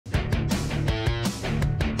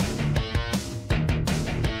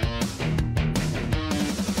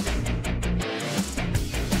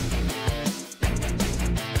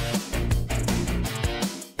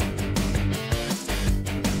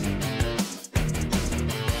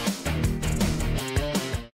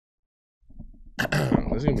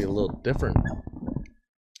This is gonna be a little different.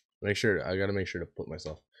 I gotta make sure to put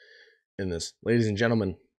myself in this. Ladies and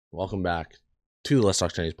gentlemen, welcome back to the Let's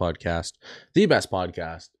Talk Chinese podcast, the best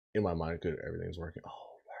podcast in my mind. Good, everything's working.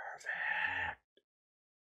 Oh,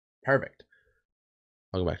 perfect.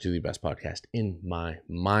 Welcome back to the best podcast in my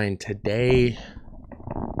mind. Today,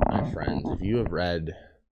 my friends, if you have read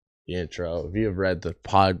the intro, if you have read the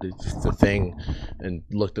thing, and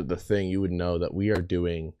looked at the thing, you would know that we are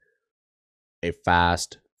doing a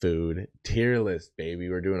fast food tier list, baby.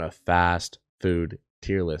 We're doing a fast food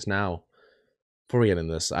tier list. Now, before we get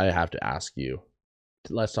into this, I have to ask you,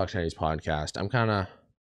 Let's Talk Chinese podcast, I'm kind of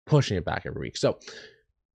pushing it back every week. So,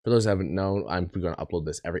 for those who haven't known, I'm going to upload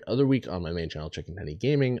this every other week on my main channel,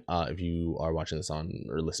 ChickenTendieGaming. If you are watching this on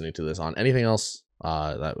or listening to this on anything else,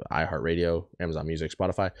 that iHeartRadio, Amazon Music,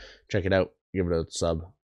 Spotify, check it out. Give it a sub.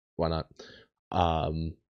 Why not?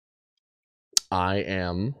 I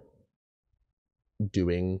am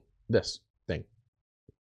doing this thing.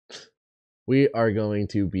 We are going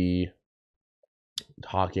to be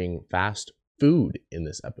talking fast food in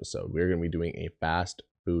this episode. We're going to be doing a fast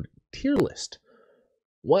food tier list.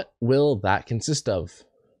 What will that consist of?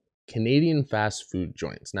 Canadian fast food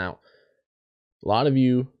joints. Now, a lot of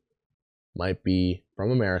you might be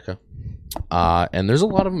from America, and there's a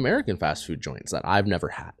lot of American fast food joints that I've never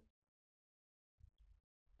had.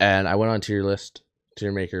 And I went on tier list,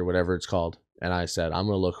 tier maker, whatever it's called, and I said, I'm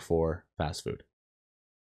going to look for fast food.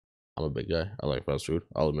 I'm a big guy. I like fast food.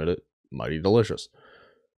 I'll admit it. Mighty delicious.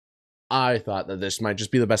 I thought that this might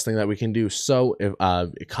just be the best thing that we can do. So if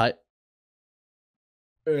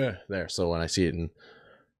there. So when I see it in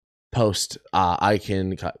post, I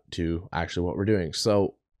can cut to actually what we're doing.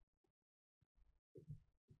 So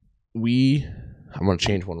I'm going to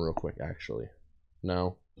change one real quick, actually.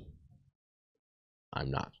 No,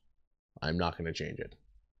 I'm not. I'm not going to change it.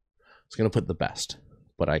 It's going to put the best,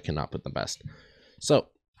 but I cannot put the best. So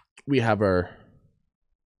we have our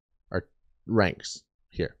ranks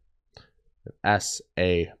here. S,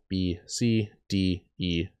 A, B, C, D,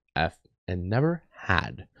 E, F, and never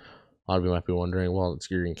had. A lot of you might be wondering, well,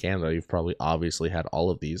 you're in Canada, you've probably obviously had all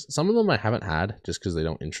of these. Some of them I haven't had just because they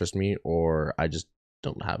don't interest me, or I just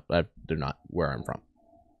don't have, they're not where I'm from,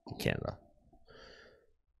 in Canada.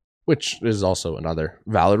 Which is also another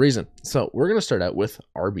valid reason. So we're going to start out with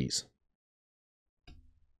Arby's.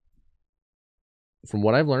 From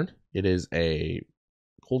what I've learned, it is a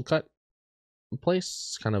cold cut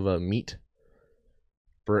place, kind of a meat.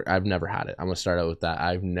 I've never had it. I'm going to start out with that.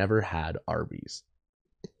 I've never had Arby's.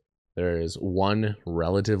 There is one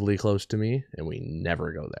relatively close to me, and we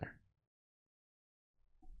never go there.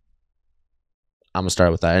 I'm going to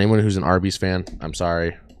start with that. Anyone who's an Arby's fan, I'm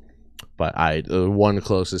sorry. But the one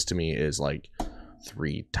closest to me is like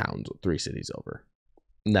 3 cities over.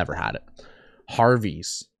 Never had it.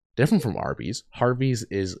 Harvey's. Different from Arby's. Harvey's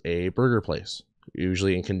is a burger place,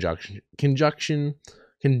 usually in conjunction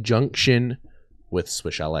with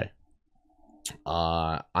Swiss Chalet.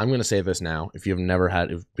 I'm going to say this now. If you've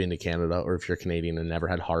been to Canada, or if you're Canadian and never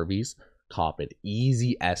had Harvey's, cop it.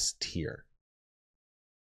 Easy S tier.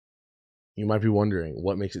 You might be wondering,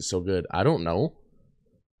 what makes it so good? I don't know.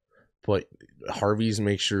 But Harvey's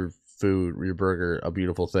makes your burger, a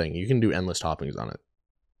beautiful thing. You can do endless toppings on it.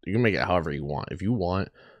 You can make it however you want. If you want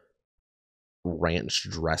ranch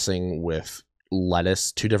dressing with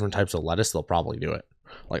lettuce, 2 different types of lettuce, they'll probably do it.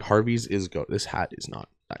 Like, Harvey's is good. This hat is not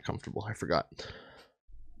that comfortable. I forgot.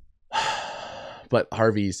 But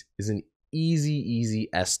Harvey's is an easy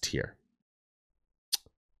S tier.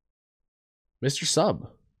 Mr. Sub.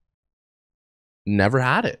 Never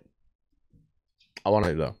had it. I want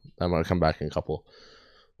to, though. I'm going to come back in a couple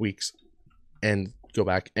weeks and go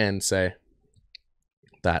back and say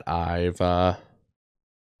that I've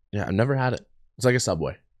never had it. It's like a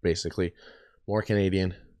Subway, basically. More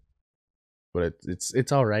Canadian. But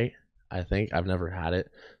it's all right, I think. I've never had it.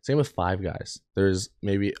 Same with Five Guys. There's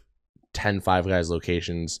maybe 10 Five Guys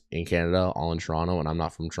locations in Canada, all in Toronto, and I'm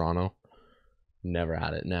not from Toronto. Never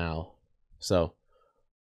had it now. So,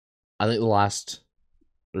 I think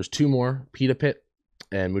there's 2 more. Pita Pit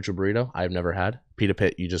and Mucho Burrito I've never had. Pita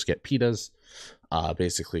Pit, you just get pitas.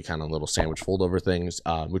 Basically kind of little sandwich fold-over things.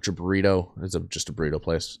 Mucho Burrito is just a burrito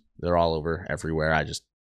place. They're all over, everywhere.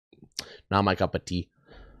 Not my cup of tea.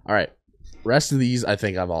 All right. Rest of these, I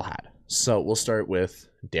think I've all had. So we'll start with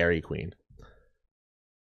Dairy Queen.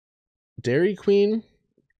 Dairy Queen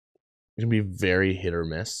can be very hit or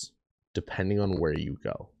miss, depending on where you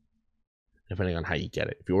go. Depending on how you get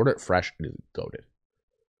it. If you order it fresh, it is goated.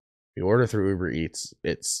 If you order through Uber Eats,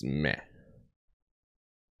 it's meh.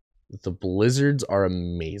 The blizzards are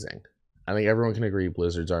amazing. I think everyone can agree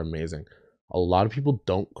blizzards are amazing. a lot of people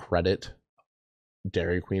don't credit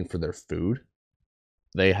Dairy Queen for their food.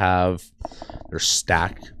 They have their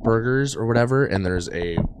stack burgers or whatever, and there's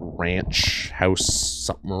a ranch house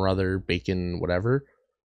something or other, bacon, whatever.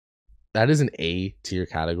 That is an A tier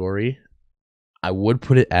category. I would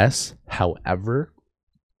put it S. However,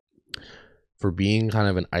 for being kind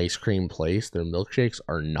of an ice cream place, their milkshakes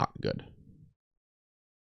are not good.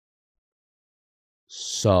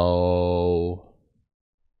 So,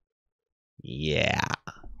 yeah.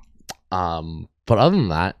 But other than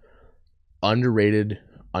that, underrated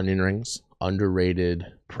onion rings, underrated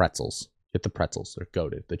pretzels. Get the pretzels, they're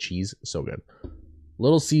goated. The cheese is so good.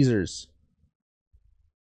 Little Caesars.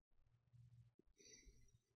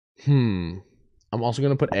 I'm also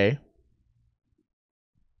gonna put A.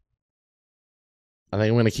 I think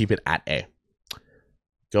I'm gonna keep it at A.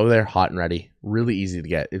 Go there, hot and ready. Really easy to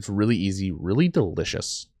get. It's really easy, really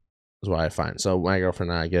delicious is what I find. So my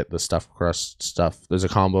girlfriend and I get the stuffed crust stuff. There's a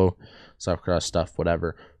combo, stuffed crust stuff,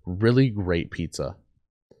 whatever. Really great pizza.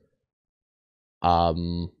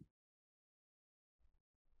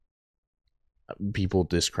 People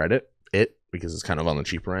discredit it because it's kind of on the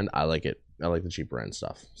cheaper end. I like it. I like the cheaper end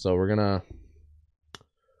stuff. So we're gonna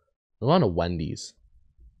go on to Wendy's.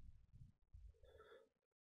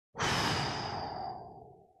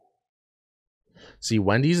 See,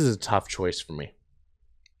 Wendy's is a tough choice for me.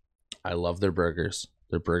 I love their burgers.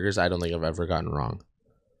 Their burgers, I don't think I've ever gotten wrong.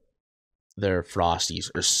 Their Frosties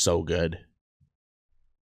are so good.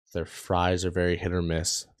 Their fries are very hit or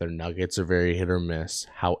miss. Their nuggets are very hit or miss.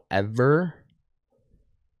 However,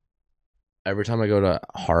 every time I go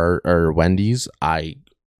to Wendy's, I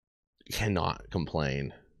cannot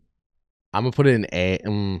complain. I'm gonna put it in A.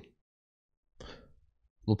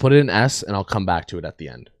 We'll put it in S, and I'll come back to it at the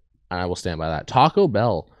end. And I will stand by that. Taco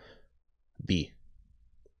Bell, B.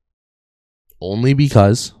 Only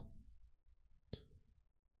because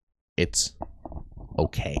it's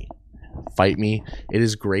okay. Fight me. It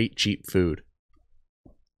is great, cheap food.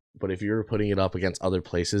 But if you're putting it up against other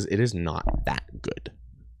places, it is not that good.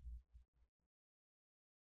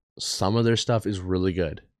 Some of their stuff is really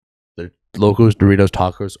good. Their Locos, Doritos,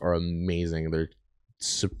 tacos are amazing. Their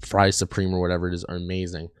fries supreme or whatever it is are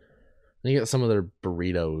amazing. Then you get some of their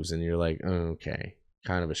burritos and you're like, oh, okay,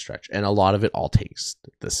 kind of a stretch. And a lot of it all tastes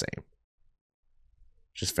the same.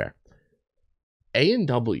 Which is fair.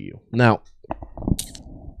 A&W. Now,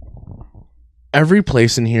 every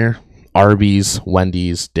place in here, Arby's,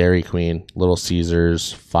 Wendy's, Dairy Queen, Little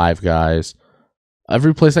Caesars, Five Guys,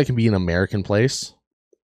 every place that can be an American place,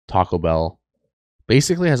 Taco Bell,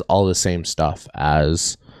 basically has all the same stuff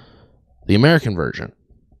as the American version.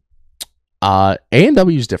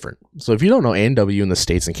 A&W is different. So if you don't know, A&W in the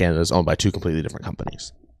States and Canada is owned by two completely different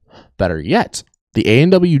companies. Better yet, the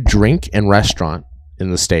A&W drink and restaurant in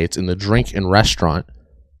the States and the drink and restaurant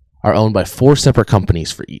are owned by 4 separate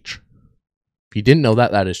companies for each. If you didn't know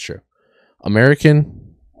that, that is true.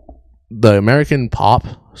 The American pop,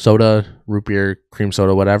 soda, root beer, cream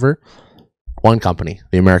soda, whatever, one company.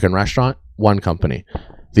 The American restaurant, one company.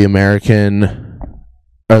 The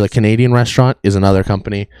Canadian restaurant is another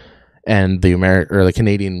company. And the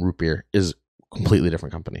Canadian root beer is a completely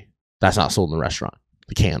different company. That's not sold in the restaurant.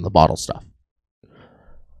 The bottle stuff.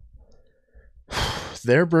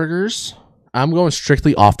 Their burgers, I'm going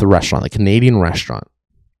strictly off the restaurant, the Canadian restaurant.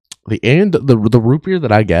 The root beer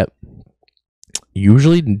that I get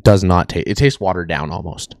usually does not taste. It tastes watered down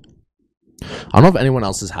almost. I don't know if anyone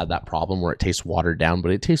else has had that problem where it tastes watered down, but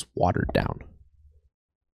it tastes watered down.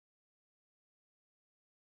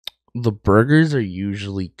 The burgers are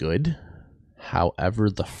usually good. However,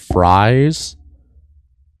 the fries,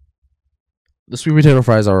 the sweet potato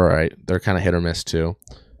fries are alright. They're kind of hit or miss too.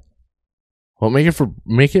 What make it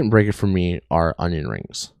and break it for me are onion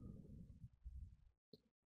rings.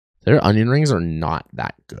 Their onion rings are not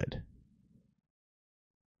that good.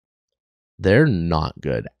 They're not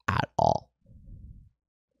good at all.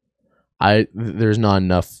 There's not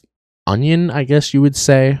enough onion, I guess you would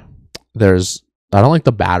say. I don't like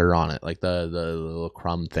the batter on it, like the little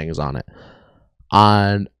crumb things on it.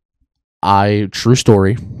 True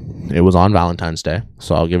story, it was on Valentine's Day,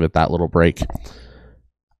 so I'll give it that little break.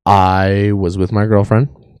 I was with my girlfriend.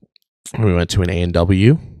 We went to an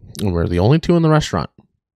A&W, and we were the only two in the restaurant.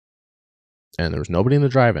 And there was nobody in the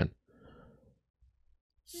drive-in.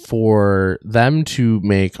 For them to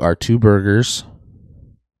make our burgers,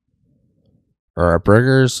 our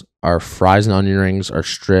fries and onion rings,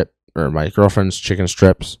 my girlfriend's chicken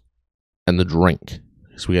strips, and the drink.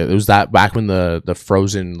 So it was that back when the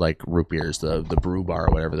frozen like root beers, the brew bar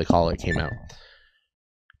or whatever they call it, came out.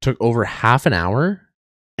 Took over half an hour,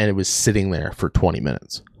 and it was sitting there for 20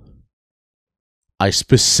 minutes. I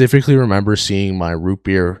specifically remember seeing my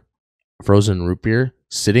frozen root beer,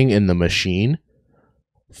 sitting in the machine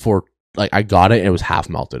for, like, I got it and it was half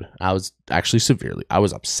melted. I was actually I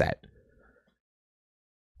was upset.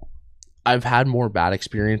 I've had more bad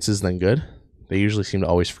experiences than good. They usually seem to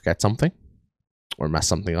always forget something or mess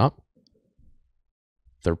something up.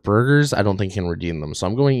 Their burgers, I don't think can redeem them. So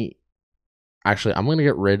I'm going to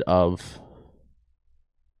get rid of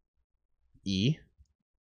E.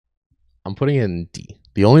 I'm putting it in D.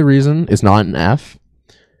 The only reason it's not an F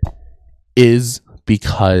is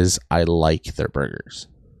because I like their burgers.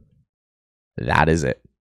 That is it.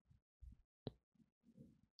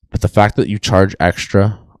 But the fact that you charge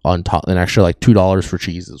extra on top, an extra like $2 for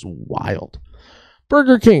cheese, is wild.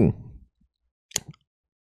 Burger King.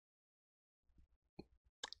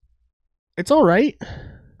 It's all right.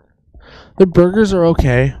 The burgers are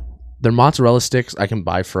okay. Their mozzarella sticks I can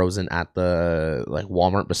buy frozen at the like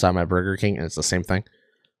Walmart beside my Burger King, and it's the same thing.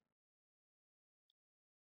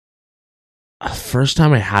 First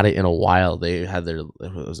time I had it in a while, they had it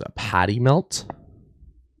was a patty melt.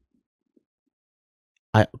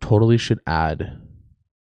 I totally should add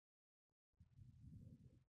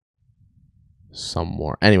some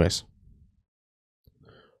more. Anyways.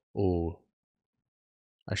 Oh.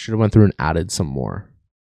 I should have went through and added some more.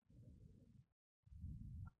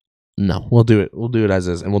 No, we'll do it. We'll do it as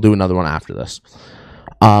is, and we'll do another one after this.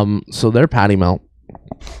 So their patty melt,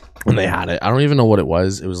 when they had it, I don't even know what it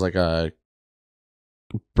was. It was like a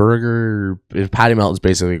burger. Patty melt is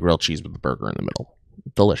basically grilled cheese with the burger in the middle.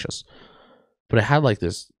 Delicious. But it had like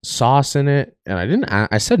this sauce in it, and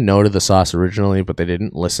I said no to the sauce originally, but they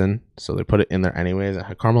didn't listen, so they put it in there anyways. It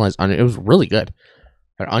had caramelized onion. It was really good.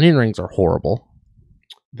 Their onion rings are horrible.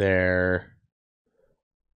 Their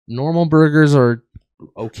normal burgers are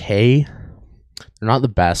okay. They're not the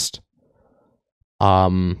best.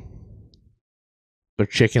 Their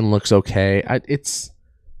chicken looks okay.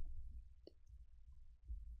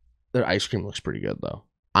 Their ice cream looks pretty good though.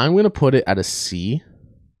 I'm gonna put it at a C.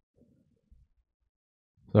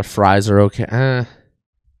 The fries are okay.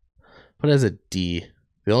 Put it as a D.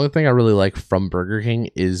 The only thing I really like from Burger King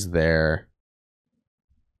is that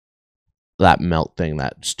melt thing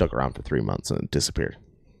that stuck around for 3 months and disappeared.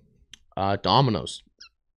 Domino's.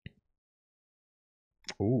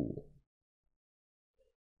 Ooh.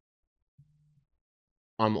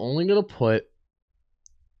 I'm only gonna put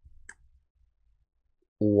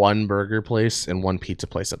one burger place and one pizza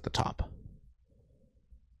place at the top.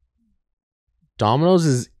 Domino's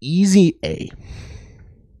is easy A.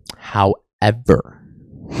 However,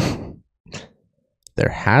 there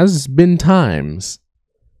has been times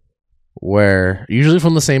where, usually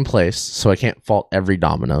from the same place, so I can't fault every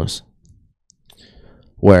Domino's,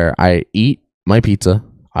 where I eat my pizza,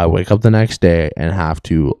 I wake up the next day and have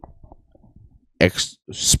to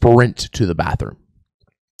sprint to the bathroom.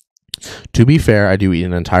 To be fair, I do eat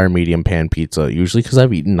an entire medium pan pizza, usually because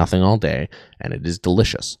I've eaten nothing all day, and it is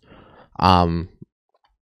delicious. Their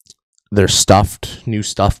new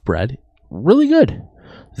stuffed bread, really good.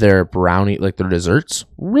 Their brownie, like their desserts,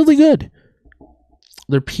 really good.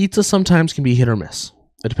 Their pizza sometimes can be hit or miss.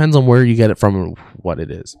 It depends on where you get it from and what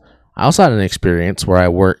it is. I also had an experience where I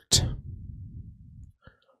worked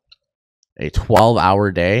a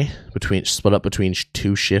 12-hour day, split up between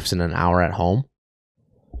 2 shifts and an hour at home.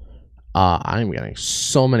 I'm getting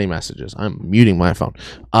so many messages. I'm muting my phone.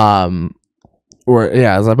 It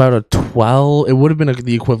was about a 12. It would have been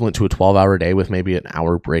the equivalent to a 12-hour day with maybe an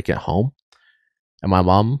hour break at home. And my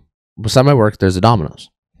mom, beside my work, there's a Domino's.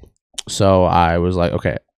 So I was like,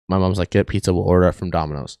 okay. My mom's like, get pizza. We'll order it from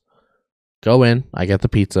Domino's. Go in. I get the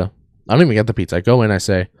pizza. I don't even get the pizza. I go in. I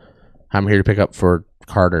say, I'm here to pick up for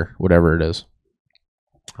Carter, whatever it is.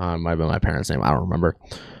 It might have been my parents' name. I don't remember.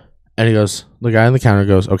 And he goes, the guy on the counter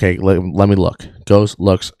goes, okay, let me look. Goes,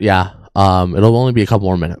 looks, yeah. It'll only be a couple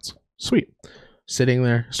more minutes. Sweet. Sitting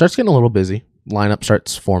there, starts getting a little busy. Lineup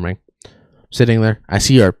starts forming. Sitting there, I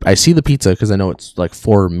see the pizza because I know it's like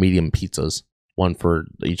 4 medium pizzas, one for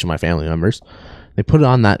each of my family members. They put it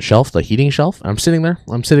on that shelf, the heating shelf. And I'm sitting there.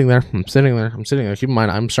 Keep in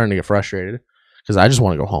mind, I'm starting to get frustrated because I just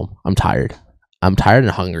want to go home. I'm tired and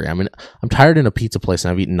hungry. I'm tired in a pizza place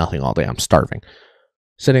and I've eaten nothing all day. I'm starving.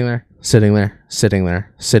 Sitting there.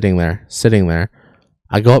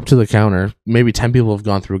 I go up to the counter. Maybe 10 people have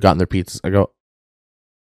gone through, gotten their pizzas.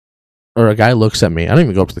 A guy looks at me. I don't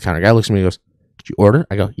even go up to the counter. A guy looks at me and goes, did you order?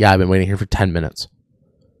 I go, yeah, I've been waiting here for 10 minutes.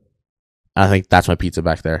 And I think that's my pizza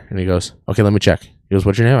back there. And he goes, okay, let me check. He goes,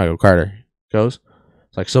 what's your name? I go, Carter. He goes,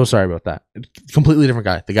 it's like, so sorry about that. Completely different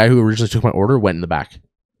guy. The guy who originally took my order went in the back.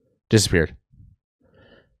 Disappeared.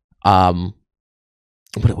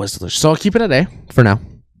 but it was delicious. So I'll keep it at A for now.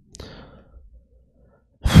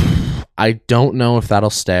 I don't know if that'll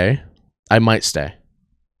stay. I might stay.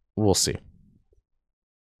 We'll see.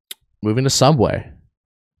 Moving to Subway.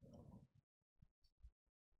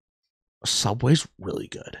 Subway's really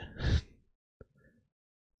good.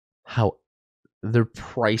 How their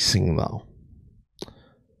pricing though.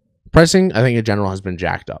 Pricing, I think in general has been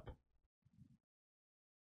jacked up.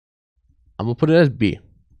 I'm gonna put it as B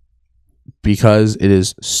because it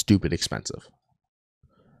is stupid expensive.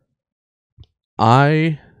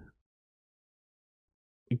 I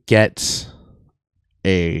get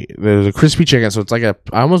there's a crispy chicken, so it's like I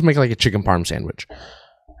almost make like a chicken parm sandwich,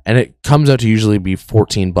 and it comes out to usually be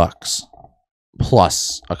 $14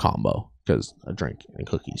 plus a combo because a drink and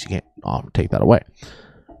cookies, you can't take that away.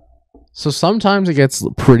 So sometimes it gets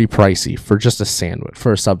pretty pricey for just a sandwich,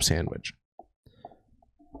 for a sub sandwich.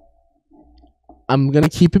 I'm gonna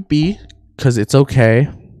keep it B because it's okay.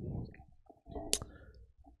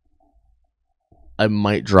 I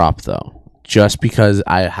might drop though, just because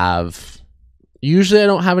usually I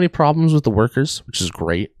don't have any problems with the workers, which is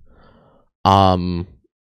great. But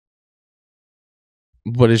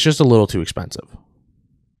it's just a little too expensive.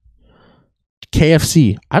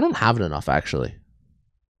 KFC, I don't have it enough actually.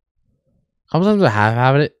 Sometimes I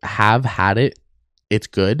have had it. It's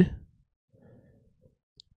good.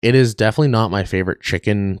 It is definitely not my favorite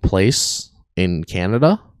chicken place in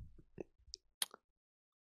Canada,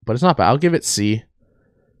 but it's not bad. I'll give it C.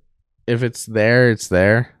 If it's there, it's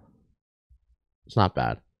there. It's not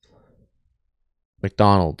bad.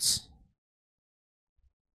 McDonald's.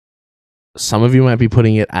 Some of you might be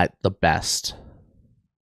putting it at the best.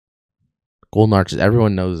 Golden Arches,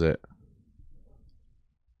 everyone knows it.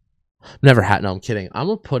 Never had. No, I'm kidding. I'm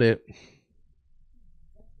gonna put it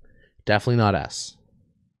definitely not S.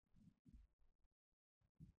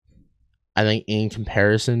 I think in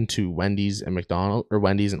comparison to Wendy's and McDonald's, or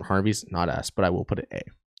Wendy's and Harvey's, not S, but I will put it A.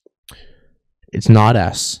 It's not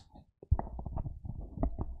S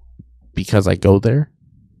because I go there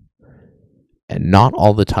and not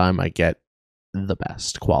all the time I get the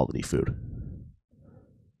best quality food.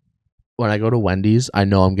 When I go to Wendy's, I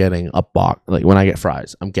know I'm getting a box. Like when I get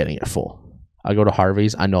fries, I'm getting it full. I go to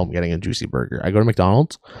Harvey's, I know I'm getting a juicy burger. I go to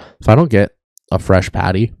McDonald's, if I don't get a fresh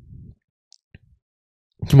patty,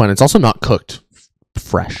 come on, it's also not cooked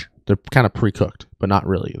fresh. They're kind of pre-cooked, but not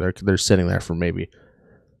really. They're sitting there for maybe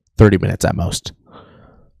 30 minutes at most.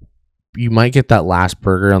 You might get that last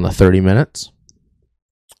burger on the 30 minutes.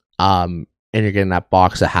 And you're getting that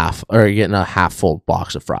box of half, or you're getting a half full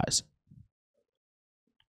box of fries.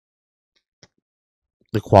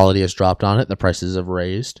 The quality has dropped on it. The prices have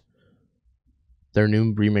raised. Their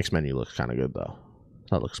new remix menu looks kind of good though.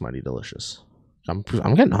 That looks mighty delicious. I'm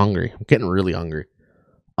getting hungry. I'm getting really hungry.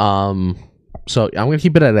 So I'm gonna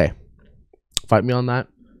keep it at A. Fight me on that.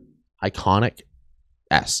 Iconic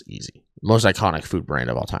S, easy. Most iconic food brand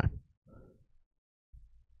of all time.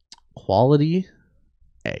 Quality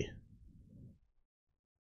A.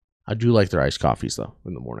 I do like their iced coffees though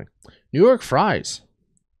in the morning. New York fries.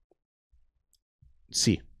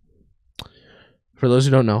 C. For those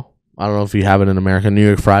who don't know, I don't know if you have it in America. New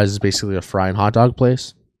York fries is basically a fry and hot dog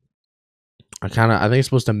place. I think it's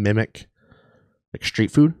supposed to mimic like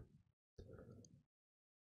street food.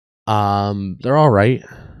 They're all right.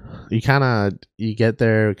 You get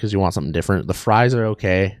there because you want something different. The fries are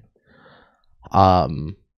okay. I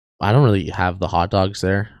don't really have the hot dogs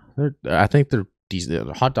there. I think they're decent.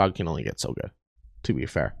 The hot dog can only get so good, to be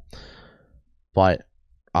fair. But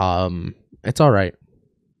it's all right.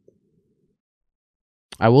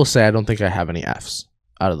 I will say I don't think I have any Fs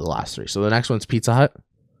out of the last three. So the next one's Pizza Hut.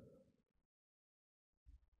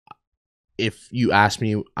 If you ask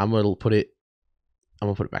me, I'm gonna put it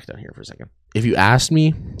back down here for a second. If you asked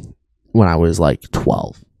me when I was like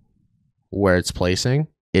 12 where it's placing,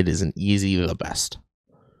 it is an easy the best.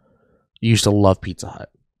 I used to love Pizza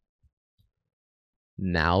Hut.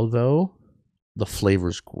 Now though, the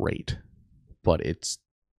flavor's great, but it's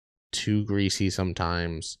too greasy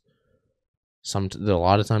sometimes. A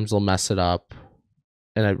lot of times they'll mess it up,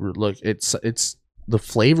 and it's the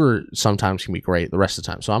flavor sometimes can be great the rest of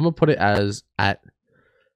the time. So I'm gonna put it as at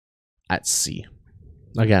C.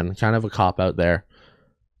 Again, kind of a cop out there.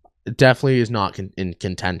 It definitely is not in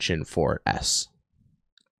contention for S.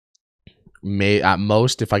 At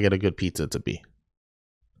most, if I get a good pizza, it's a B.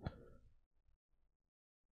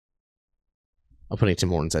 I'm putting Tim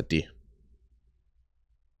Hortons at D.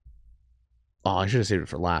 Oh, I should have saved it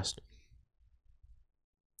for last.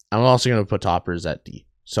 I'm also going to put Toppers at D.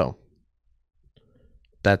 So,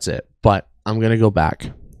 that's it. But I'm going to go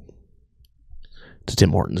back to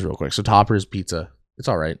Tim Hortons real quick. So, Toppers Pizza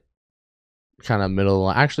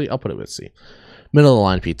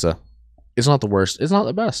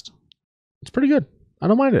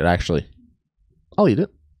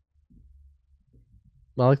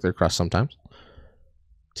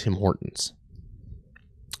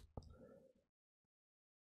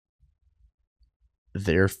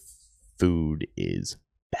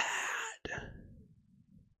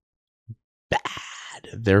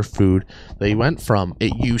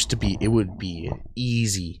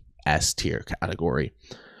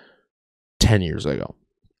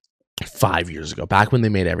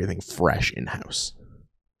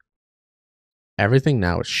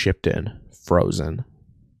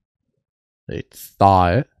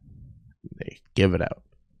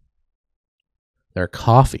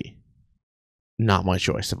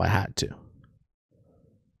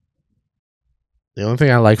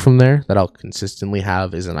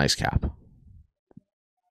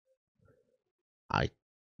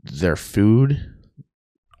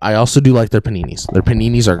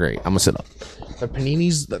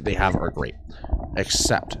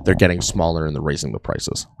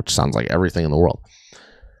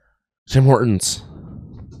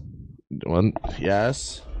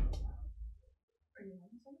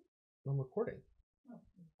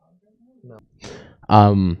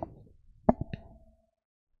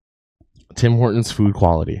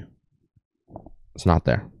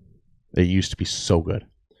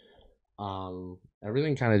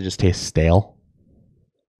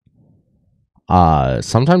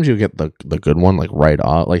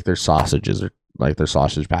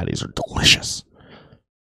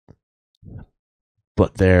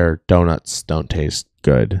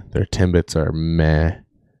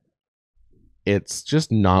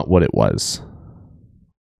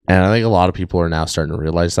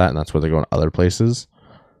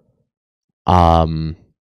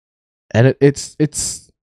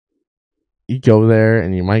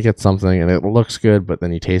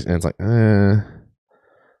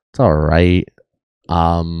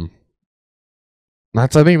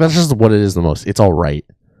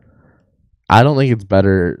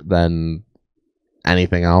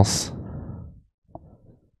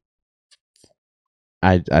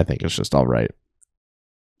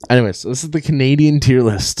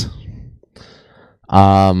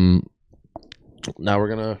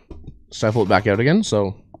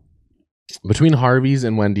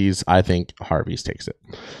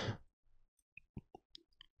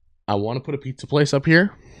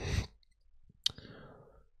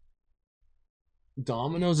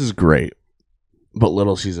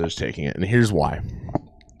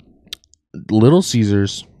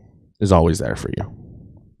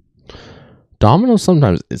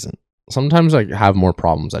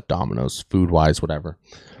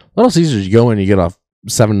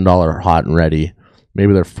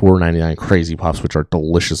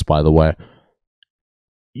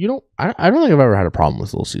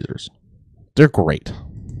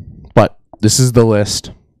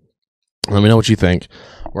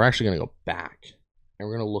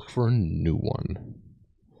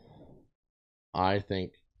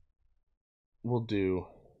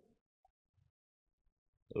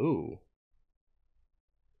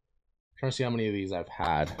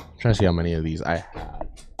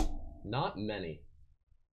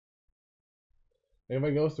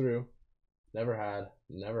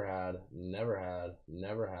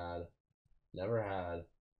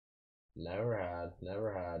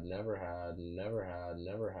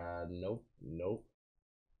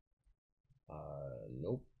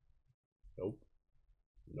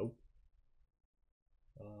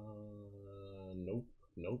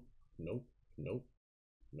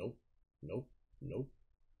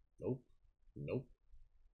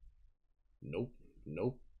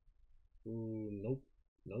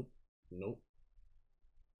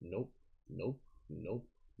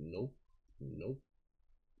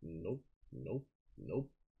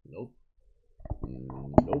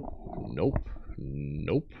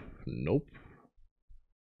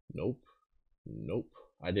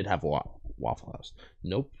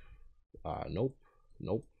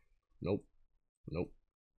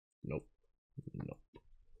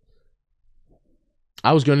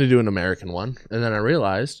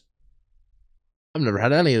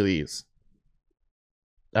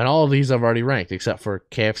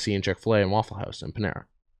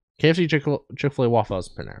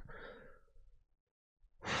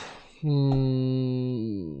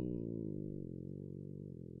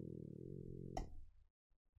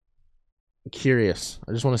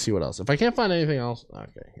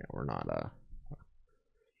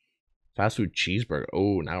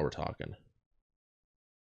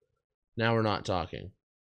Now we're not talking.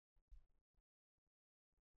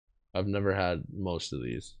 I've never had most of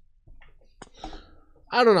these.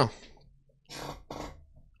 I don't know.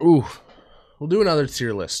 Ooh, we'll do another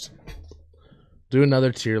tier list.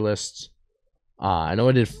 I know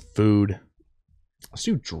I did food. Let's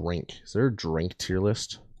do drink. Is there a drink tier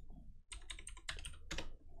list?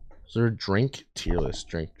 Is there a drink tier list?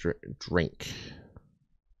 Drink.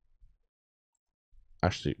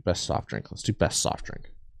 Actually, best soft drink. Let's do best soft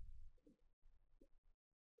drink.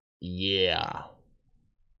 Yeah.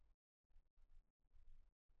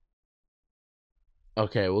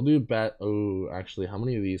 Okay, we'll do bet. Oh, actually, how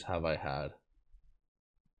many of these have I had?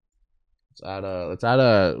 Let's add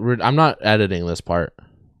a. I'm not editing this part.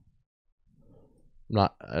 I'm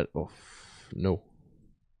not. Oh, no.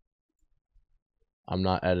 I'm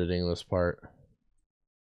not editing this part.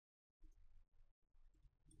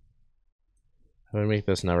 I'm gonna make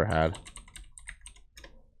this never had.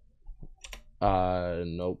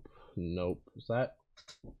 Nope. Is that?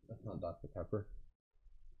 That's not Dr. Pepper.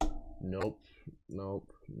 Nope.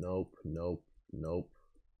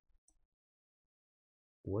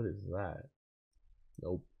 What is that?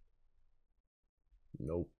 Nope.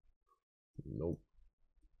 Nope.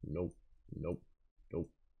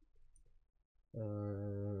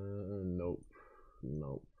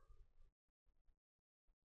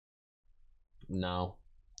 No.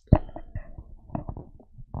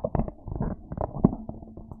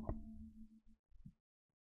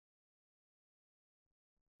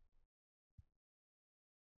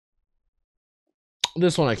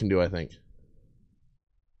 This one I can do, I think.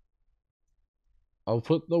 I'll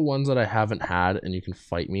put the ones that I haven't had, and you can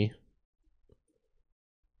fight me.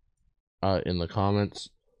 In the comments.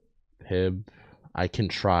 Pib. I can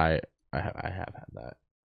try. I have had that.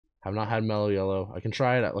 Have not had Mellow Yellow. I can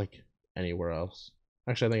try it at like anywhere else.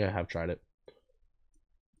 Actually, I think I have tried it.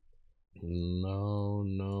 No.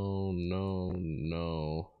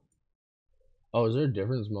 Oh, is there a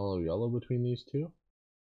difference Mellow Yellow between these two?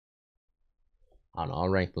 I don't know. I'll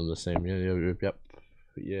rank them the same. Yep.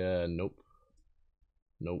 Yeah, nope.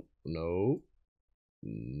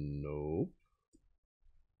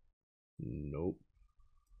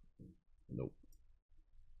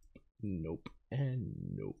 And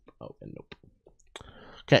nope. Oh, and nope.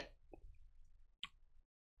 Okay.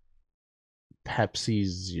 Pepsi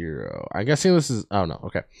Zero. I'm guessing this is. Oh, no.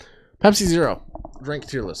 Okay. Pepsi Zero. Drink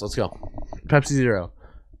tier list. Let's go. Pepsi Zero.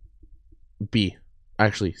 B.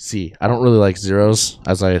 Actually, C. I don't really like zeros,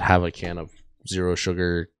 as I have a can of zero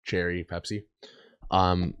sugar cherry Pepsi.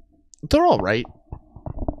 They're all right.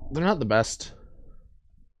 They're not the best.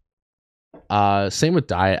 Same with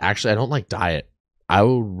diet. Actually, I don't like diet. I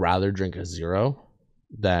would rather drink a zero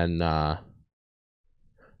than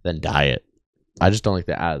diet. I just don't like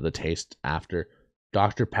the taste after.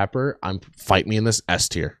 Dr. Pepper, fight me in this, S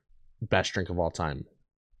tier. Best drink of all time.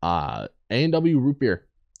 A&W root beer.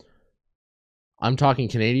 I'm talking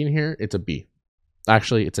Canadian here. It's a B.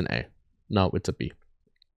 Actually, it's an A. No, it's a B.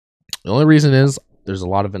 The only reason is there's a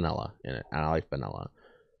lot of vanilla in it, and I like vanilla.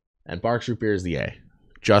 And Barks root beer is the A.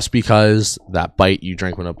 Just because that bite you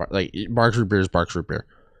drink when Barks root beer is Barks root beer.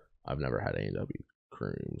 I've never had A&W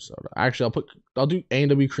cream soda. Actually, I'll do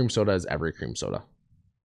A&W cream soda as every cream soda.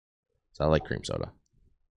 So I like cream soda.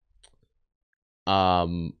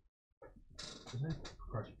 Is that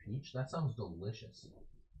crushed peach? That sounds delicious.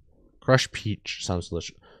 Crushed peach sounds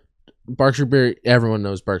delicious. Barks root beer, everyone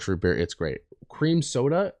knows Barks root beer. It's great. Cream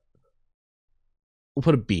soda, we'll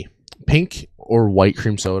put a B. Pink or white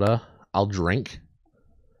cream soda, I'll drink.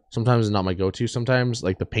 Sometimes it's not my go-to. Sometimes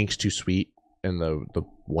like the pink's too sweet and the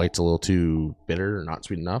white's a little too bitter or not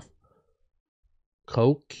sweet enough.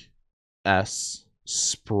 Coke, S.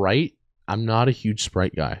 Sprite, I'm not a huge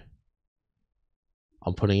Sprite guy.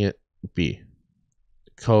 I'm putting it B.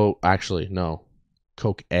 Coke, actually, no.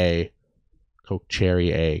 Coke A. Coke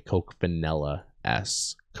Cherry A. Coke Vanilla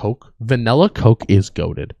S. Coke Vanilla Coke is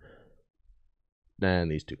goated. And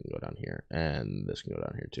these two can go down here. And this can go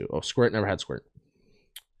down here too. Oh, Squirt, never had Squirt.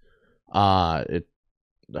 I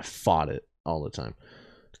fought it all the time.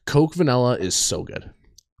 Coke Vanilla is so good.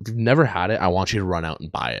 If you've never had it, I want you to run out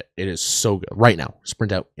and buy it. It is so good. Right now.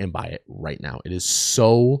 Sprint out and buy it right now. It is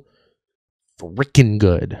so freaking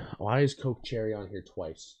good. Why is Coke Cherry on here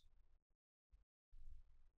twice?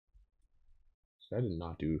 I did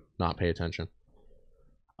not pay attention.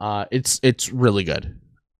 It's really good.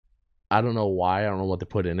 I don't know why. I don't know what they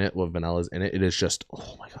put in it. What vanilla's in it. It is just,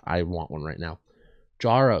 oh my god. I want one right now.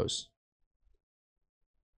 Jarros.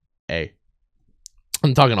 A.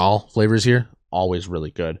 I'm talking all flavors here. Always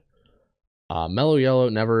really good. Mellow Yellow, I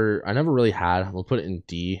never really had. We'll put it in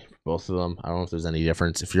D for both of them. I don't know if there's any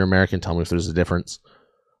difference. If you're American, tell me if there's a difference.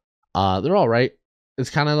 They're all right. It's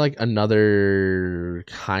kind of like another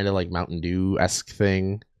kind of like Mountain Dew-esque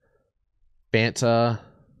thing. Fanta.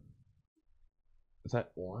 Is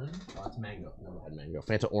that orange? Oh, it's mango. Never had mango.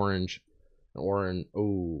 Fanta Orange. Orange.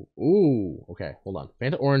 Ooh. Okay, hold on.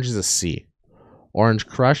 Fanta Orange is a C. Orange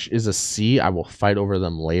Crush is a C. I will fight over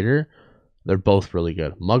them later. They're both really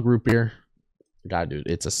good. Mug Root Beer. God, dude,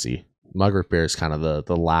 it's a C. Mug Root Beer is kind of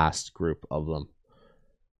the last group of them.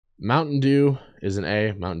 Mountain Dew is an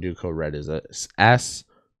A. Mountain Dew Code Red is a S.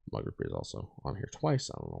 Mug Root Beer is also on here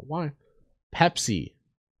twice. I don't know why. Pepsi.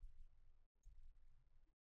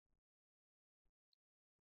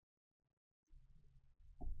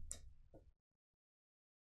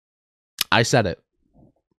 I said it.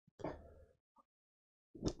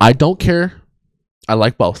 I don't care. I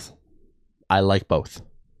like both.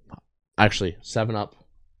 Actually, 7-Up.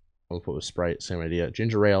 I'll put with Sprite. Same idea.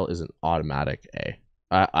 Ginger Ale is an automatic A.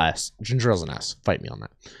 S. Ginger Ale's an S. Fight me on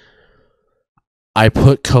that. I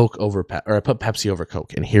put Coke over I put Pepsi over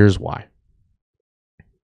Coke, and here's why.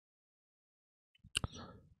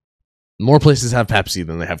 More places have Pepsi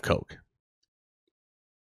than they have Coke.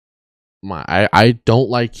 I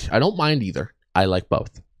don't mind either. I like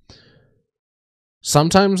both.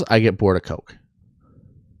 Sometimes I get bored of Coke.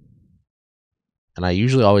 And I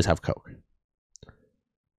usually always have Coke.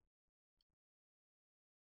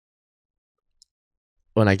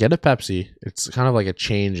 When I get a Pepsi, it's kind of like a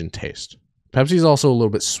change in taste. Pepsi is also a little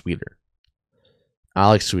bit sweeter. I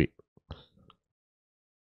like sweet.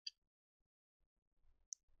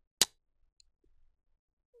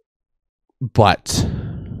 But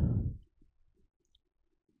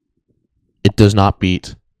it does not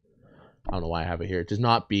beat, I don't know why I have it here. It does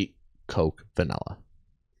not beat Coke Vanilla.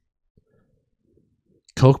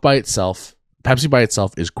 Coke by itself, Pepsi by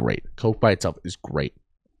itself is great. Coke by itself is great.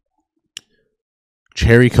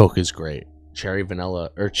 Cherry Coke is great. Cherry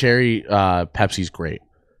Vanilla, or Cherry Pepsi is great.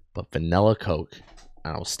 But Vanilla Coke,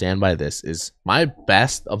 and I'll stand by this, is my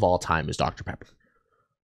best of all time is Dr. Pepper.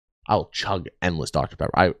 I'll chug endless Dr.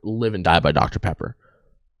 Pepper. I live and die by Dr. Pepper.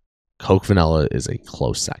 Coke Vanilla is a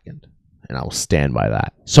close second, and I will stand by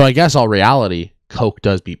that. So I guess all reality, Coke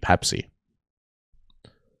does beat Pepsi.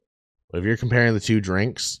 But if you're comparing the two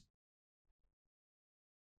drinks,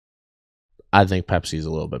 I think Pepsi is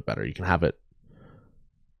a little bit better. You can have it.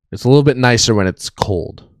 It's a little bit nicer when it's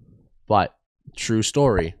cold. But, true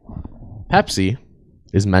story, Pepsi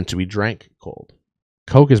is meant to be drank cold.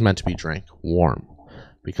 Coke is meant to be drank warm.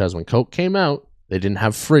 Because when Coke came out, they didn't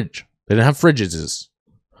have fridge. They didn't have fridges.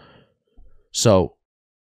 So,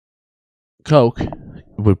 Coke,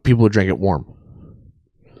 people would drink it warm.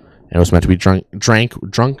 And it was meant to be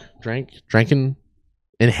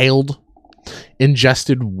inhaled,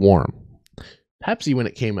 ingested warm. Pepsi, when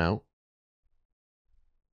it came out,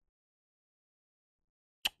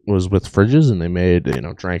 was with fridges, and they made,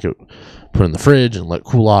 drank it, put it in the fridge, and let it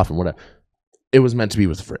cool off, and whatever. It was meant to be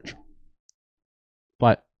with the fridge.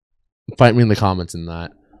 But, fight me in the comments in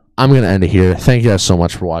that. I'm going to end it here. Thank you guys so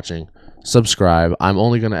much for watching. Subscribe. I'm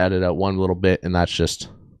only going to edit out one little bit, and that's just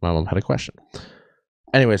my mom had a question.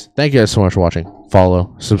 Anyways, thank you guys so much for watching.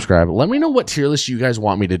 Follow, subscribe. Let me know what tier list you guys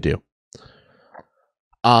want me to do.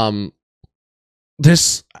 I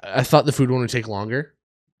thought the food one would take longer.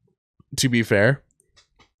 To be fair,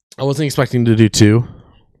 I wasn't expecting to do 2.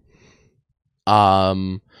 But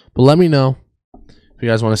let me know if you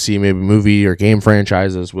guys want to see maybe movie or game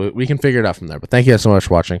franchises. We can figure it out from there. But thank you guys so much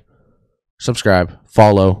for watching. Subscribe,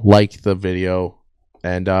 follow, like the video,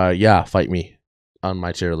 and yeah, fight me on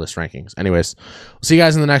my tier list rankings. Anyways, we'll see you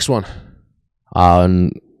guys in the next one.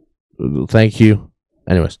 Thank you.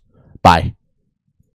 Anyways, bye.